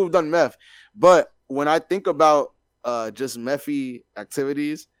don't know people who've done meth, but when I think about just methy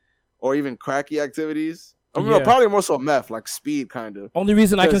activities or even cracky activities. I mean, probably more so meth, like speed, kind of. Only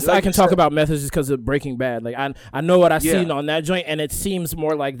reason I can talk about meth is just because of Breaking Bad. Like, I know what I seen on that joint, and it seems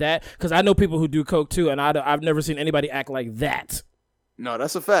more like that, because I know people who do coke too, and I've never seen anybody act like that. No,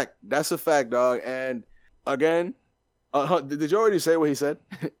 that's a fact. That's a fact, dog. And again, did you already say what he said?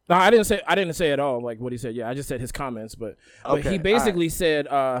 No, I didn't say at all like what he said. Yeah, I just said his comments, but he basically said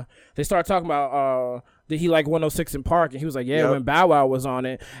they started talking about did he like 106 in Park, and he was like, yeah, when Bow Wow was on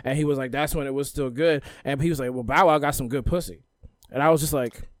it, and he was like, that's when it was still good, and he was like, well, Bow Wow got some good pussy, and I was just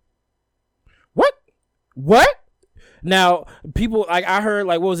like, what? Now, people, like, I heard,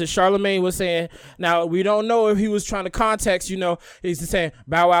 like, what was it, Charlemagne was saying, now, we don't know if he was trying to context, you know, he's just saying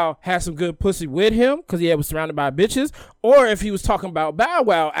Bow Wow had some good pussy with him, because he was surrounded by bitches, or if he was talking about Bow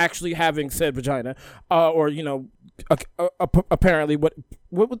Wow actually having said vagina, or, you know, apparently,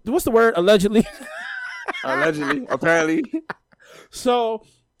 what's the word, allegedly? Allegedly, apparently. So,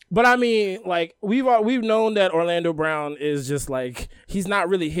 but I mean, like, we've known that Orlando Brown is just, like, he's not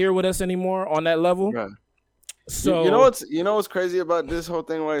really here with us anymore on that level. Right. So you know what's crazy about this whole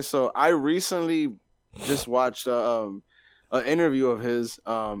thing, right? So I recently just watched an interview of his.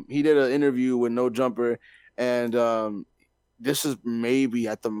 He did an interview with No Jumper, and this is maybe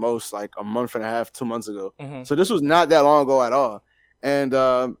at the most like a month and a half, 2 months ago. Mm-hmm. So this was not that long ago at all.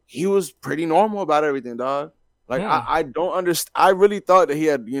 And he was pretty normal about everything, dog. Like, I don't understand. I really thought that he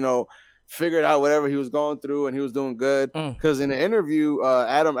had, you know, figured out whatever he was going through and he was doing good. Because in the interview,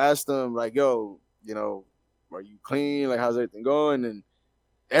 Adam asked him, like, yo, you know, are you clean? Like, how's everything going? And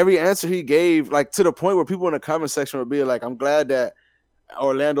every answer he gave, like, to the point where people in the comment section would be like, I'm glad that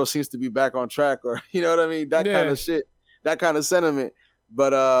Orlando seems to be back on track, or, you know what I mean? That kind of shit, that kind of sentiment.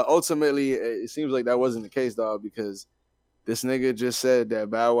 But ultimately, it seems like that wasn't the case, dog, because this nigga just said that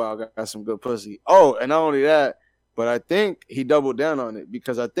Bow Wow got some good pussy. Oh, and not only that, but I think he doubled down on it,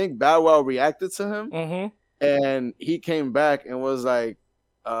 because I think Bow Wow reacted to him, and he came back and was like,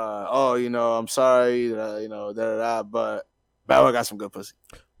 oh, you know, I'm sorry, you know, but Bow Wow got some good pussy.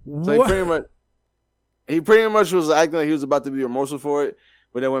 So he pretty much was acting like he was about to be remorseful for it,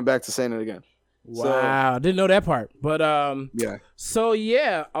 but then went back to saying it again. Wow, didn't know that part. But yeah. So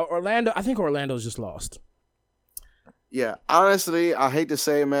yeah, Orlando. I think Orlando's just lost. Yeah, honestly, I hate to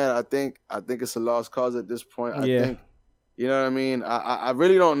say, man. I think it's a lost cause at this point. I think, you know what I mean. I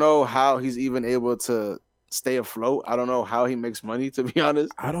really don't know how he's even able to stay afloat. I don't know how he makes money, to be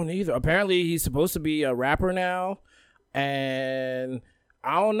honest. I don't either. Apparently, he's supposed to be a rapper now, and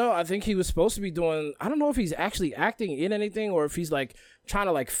I don't know. I think he was supposed to be doing, I don't know if he's actually acting in anything or if he's like trying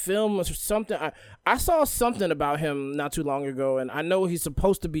to like film or something. I saw something about him not too long ago, and I know he's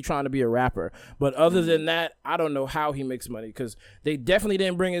supposed to be trying to be a rapper. But other than that, I don't know how he makes money, because they definitely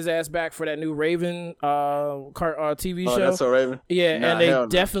didn't bring his ass back for that new Raven TV show. That's so Raven? Yeah, and they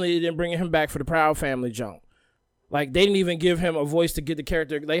definitely didn't bring him back for the Proud Family junk. Like, they didn't even give him a voice to get the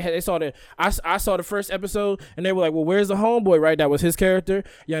character. They saw I saw the first episode, and they were like, well, where's the homeboy, right? That was his character.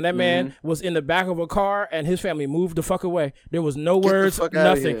 Yeah, and that man was in the back of a car, and his family moved the fuck away. There was no words,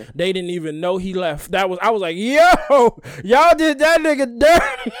 nothing. They didn't even know he left. I was like, yo, y'all did that nigga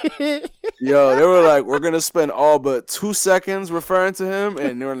dirty. Yo, they were like, we're gonna spend all but 2 seconds referring to him,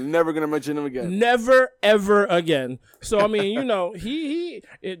 and they're never gonna mention him again. Never ever again. So I mean, you know,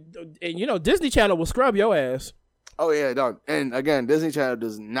 Disney Channel will scrub your ass. Oh yeah, dog. And again, Disney Channel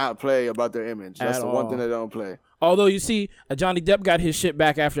does not play about their image. That's the one thing they don't play. Although you see, Johnny Depp got his shit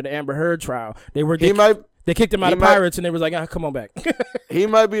back after the Amber Heard trial. They kicked him out of Pirates, and they was like, come on back. He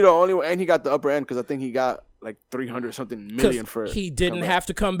might be the only one, and he got the upper end because I think he got like 300 something million for it. He didn't have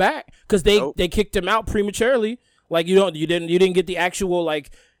to come back because they kicked him out prematurely. Like you didn't get the actual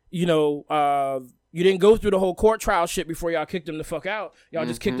you didn't go through the whole court trial shit before y'all kicked him the fuck out. Y'all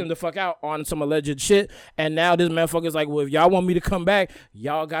just kicked him the fuck out on some alleged shit. And now this motherfucker's like, well, if y'all want me to come back,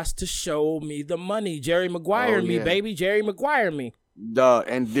 y'all got to show me the money. Jerry Maguire me, baby. Jerry Maguire me. Duh.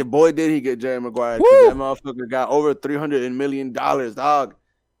 And the boy did he get Jerry Maguire. That motherfucker got over $300 million, dog.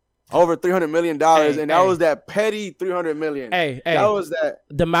 Over $300 million. And that was that petty $300 million. Hey. That was that.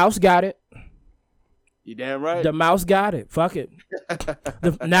 The mouse got it. You damn right. The mouse got it. Fuck it.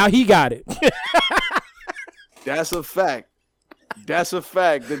 Now he got it. That's a fact.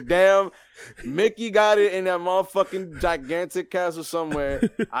 The damn Mickey got it in that motherfucking gigantic castle somewhere.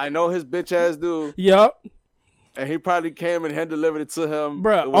 I know his bitch ass dude. Yup. And he probably came and hand delivered it to him.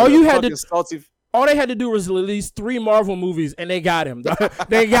 Bruh, all they had to do was release 3 Marvel movies, and they got him.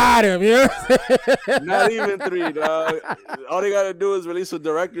 They got him, you know? Not even 3, dog. All they got to do is release a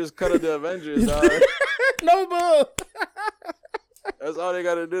director's cut of the Avengers, dog. No bull. That's all they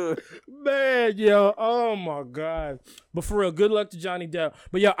got to do. Man, yo. Oh, my God. But for real, good luck to Johnny Depp.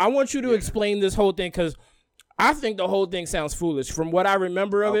 But, yo, I want you to explain this whole thing because I think the whole thing sounds foolish. From what I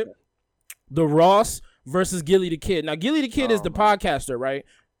remember of it, the Ross versus Gilly the Kid. Now, Gilly the Kid is the podcaster, right?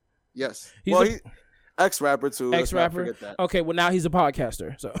 Yes. He's ex-rapper, too. Ex-rapper? Okay, well, now he's a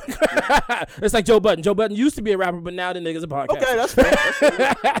podcaster. So it's like Joe Budden. Joe Budden used to be a rapper, but now the nigga's a podcaster. Okay, that's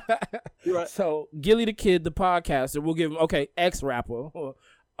fair. You're right. So Gilly the Kid, the podcaster, we'll give him, ex-rapper,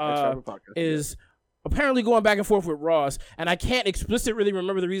 is apparently going back and forth with Ross, and I can't explicitly really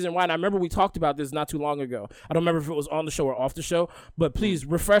remember the reason why, and I remember we talked about this not too long ago. I don't remember if it was on the show or off the show, but please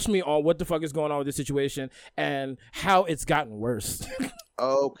refresh me on what the fuck is going on with this situation and how it's gotten worse.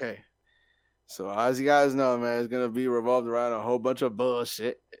 Okay. So as you guys know, man, it's going to be revolved around a whole bunch of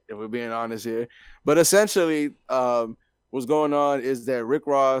bullshit, if we're being honest here. But essentially, what's going on is that Rick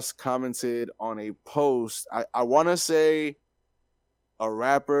Ross commented on a post. I want to say a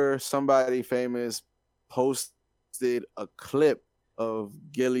rapper, somebody famous, posted a clip of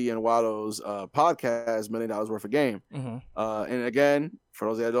Gilly and Wallo's podcast, $1 Million Worth of Game. Mm-hmm. And again, for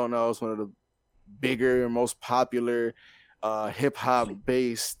those that don't know, it's one of the bigger and most popular hip-hop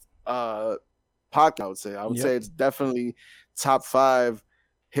based podcast, I would say it's definitely top 5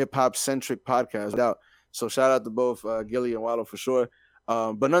 hip-hop centric podcast without. So shout out to both Gilly and Wallo for sure.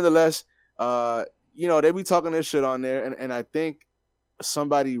 But nonetheless, they be talking this shit on there, and I think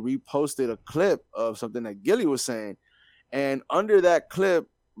somebody reposted a clip of something that Gilly was saying, and under that clip,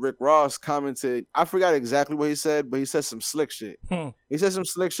 Rick Ross commented, I forgot exactly what he said, but he said some slick shit. He said some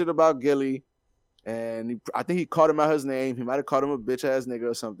slick shit about Gilly, and I think he called him out his name. He might have called him a bitch ass nigga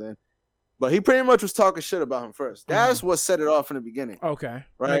or something. But he pretty much was talking shit about him first. That's what set it off in the beginning. Okay.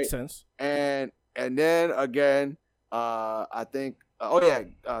 Right? Makes sense. And then again, I think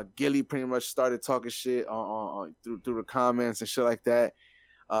Gilly pretty much started talking shit on through the comments and shit like that.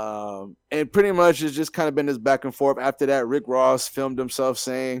 And pretty much it's just kind of been this back and forth. After that, Rick Ross filmed himself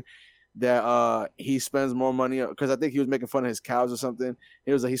saying that he spends more money, because I think he was making fun of his cows or something.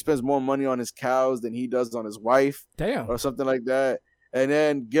 He was like, he spends more money on his cows than he does on his wife. Damn. Or something like that. And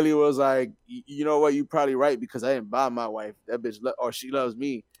then Gilly was like, you know what, you probably right, because I didn't buy my wife. That bitch, or she loves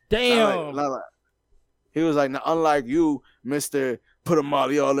me. Damn. He was like, now, unlike you, Mr. Put a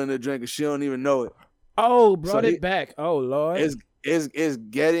Molly all in the drink and she don't even know it. Oh, brought it back. Oh, Lord. It's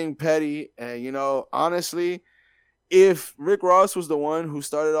getting petty. And, honestly, if Rick Ross was the one who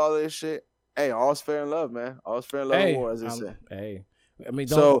started all this shit, hey, all's fair in love, man. All's fair in love and war, as they say. Hey, I mean,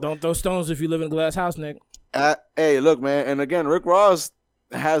 don't throw stones if you live in a glass house, Nick. Hey, look, man. And again, Rick Ross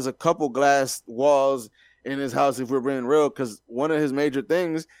has a couple glass walls in his house, if we're being real, because one of his major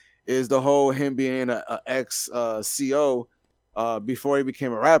things is the whole him being an ex-CO before he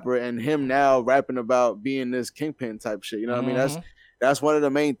became a rapper, and him now rapping about being this kingpin type shit. You know what I mean? That's one of the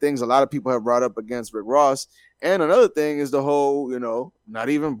main things a lot of people have brought up against Rick Ross. And another thing is the whole, not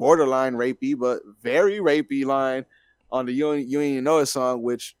even borderline rapey, but very rapey line on the You Ain't Even Know It song,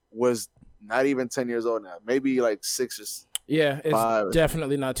 which was not even 10 years old now. Maybe like 6 or 5. Yeah, it's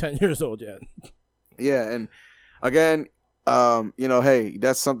definitely not 10 years old yet. Yeah, and again, hey,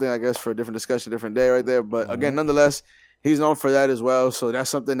 that's something I guess for a different discussion, different day right there. But again, nonetheless, He's known for that as well. So that's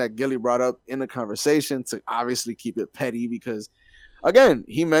something that Gilly brought up in the conversation to obviously keep it petty because, again,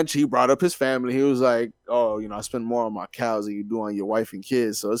 he brought up his family. He was like, oh, you know, I spend more on my cows than you do on your wife and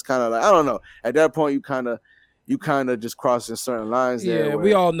kids. So it's kind of like, I don't know. At that point, you kind of just crossing certain lines there. Yeah,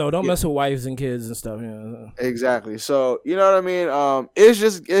 we all know. Don't mess with wives and kids and stuff. Yeah. Exactly. So, you know what I mean? It's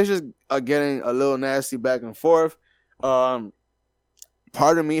just getting a little nasty back and forth.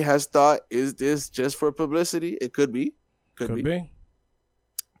 Part of me has thought, is this just for publicity? It could be. Could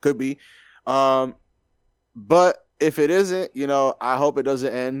be. But if it isn't, you know, I hope it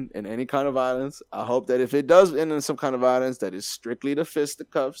doesn't end in any kind of violence. I hope that if it does end in some kind of violence, that is strictly the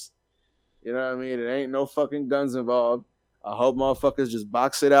fisticuffs. You know what I mean? It ain't no fucking guns involved. I hope motherfuckers just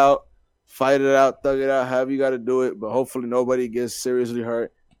box it out, fight it out, thug it out, however you got to do it. But hopefully nobody gets seriously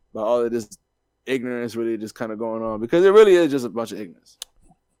hurt by all of this ignorance really just kind of going on, because it really is just a bunch of ignorance.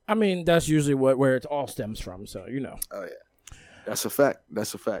 I mean, that's usually where it all stems from. So, you know. Oh, yeah. That's a fact.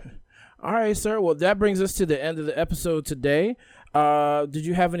 All right, sir. Well, that brings us to the end of the episode today. Did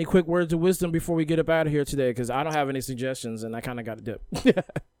you have any quick words of wisdom before we get up out of here today? Because I don't have any suggestions, and I kind of got to dip.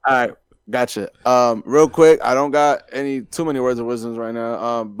 All right, gotcha. Real quick, I don't got too many words of wisdom right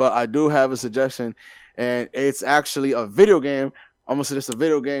now, but I do have a suggestion, and it's actually a video game. Almost just a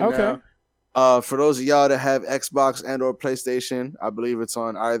video game now. For those of y'all that have Xbox and or PlayStation, I believe it's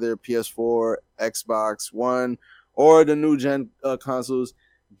on either PS4, Xbox One, or the new gen consoles.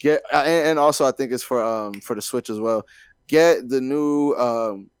 Get and also I think it's for the Switch as well. Get the new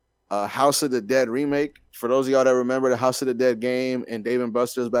House of the Dead remake. For those of y'all that remember the House of the Dead game and Dave and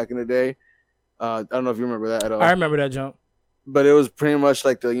Buster's back in the day, I don't know if you remember that at all. I remember that jump. But it was pretty much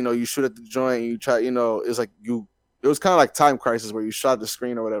like you shoot at the joint and you try, it's like it was kind of like Time Crisis where you shot the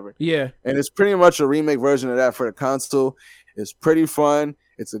screen or whatever. Yeah. And it's pretty much a remake version of that for the console. It's pretty fun.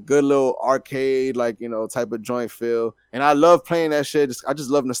 It's a good little arcade, type of joint feel. And I love playing that shit. I just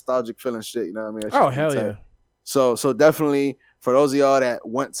love nostalgic feeling shit. You know what I mean? Oh, hell yeah. So definitely for those of y'all that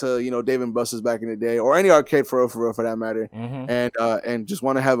went to, Dave and Buster's back in the day, or any arcade for real for that matter, and just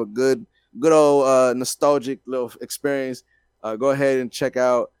want to have a good old nostalgic little experience, go ahead and check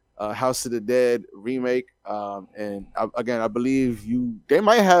out House of the Dead remake. And I believe they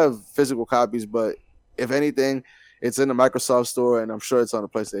might have physical copies, but if anything, it's in the Microsoft store, and I'm sure it's on the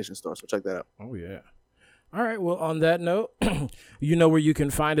PlayStation store. So check that out. Oh, yeah. All right. Well, on that note, you know where you can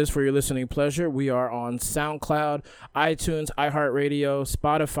find us for your listening pleasure. We are on SoundCloud, iTunes, iHeartRadio,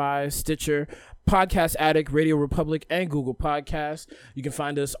 Spotify, Stitcher, Podcast Addict, Radio Republic, and Google Podcasts. You can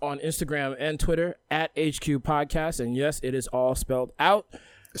find us on Instagram and Twitter at HQ Podcast. And yes, it is all spelled out.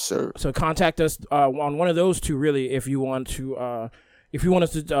 Yes, sir. So contact us on one of those two, really, if you want to... If you want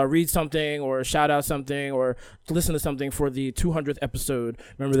us to read something or shout out something or listen to something for the 200th episode,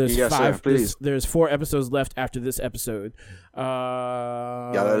 remember there's 4 episodes left after this episode.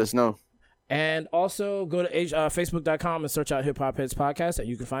 Y'all let us know. And also go to facebook.com and search out Hip Hop Heads Podcast, and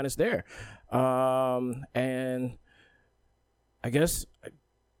you can find us there. And I guess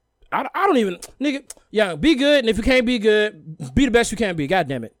I don't even, nigga, yeah, be good. And if you can't be good, be the best you can be. God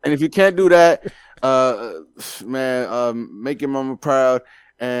damn it. And if you can't do that, make your mama proud.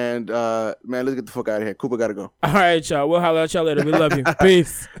 And man, let's get the fuck out of here. Cooper gotta go. All right, y'all. We'll holler at y'all later. We love you.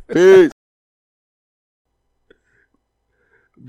 Peace. Peace.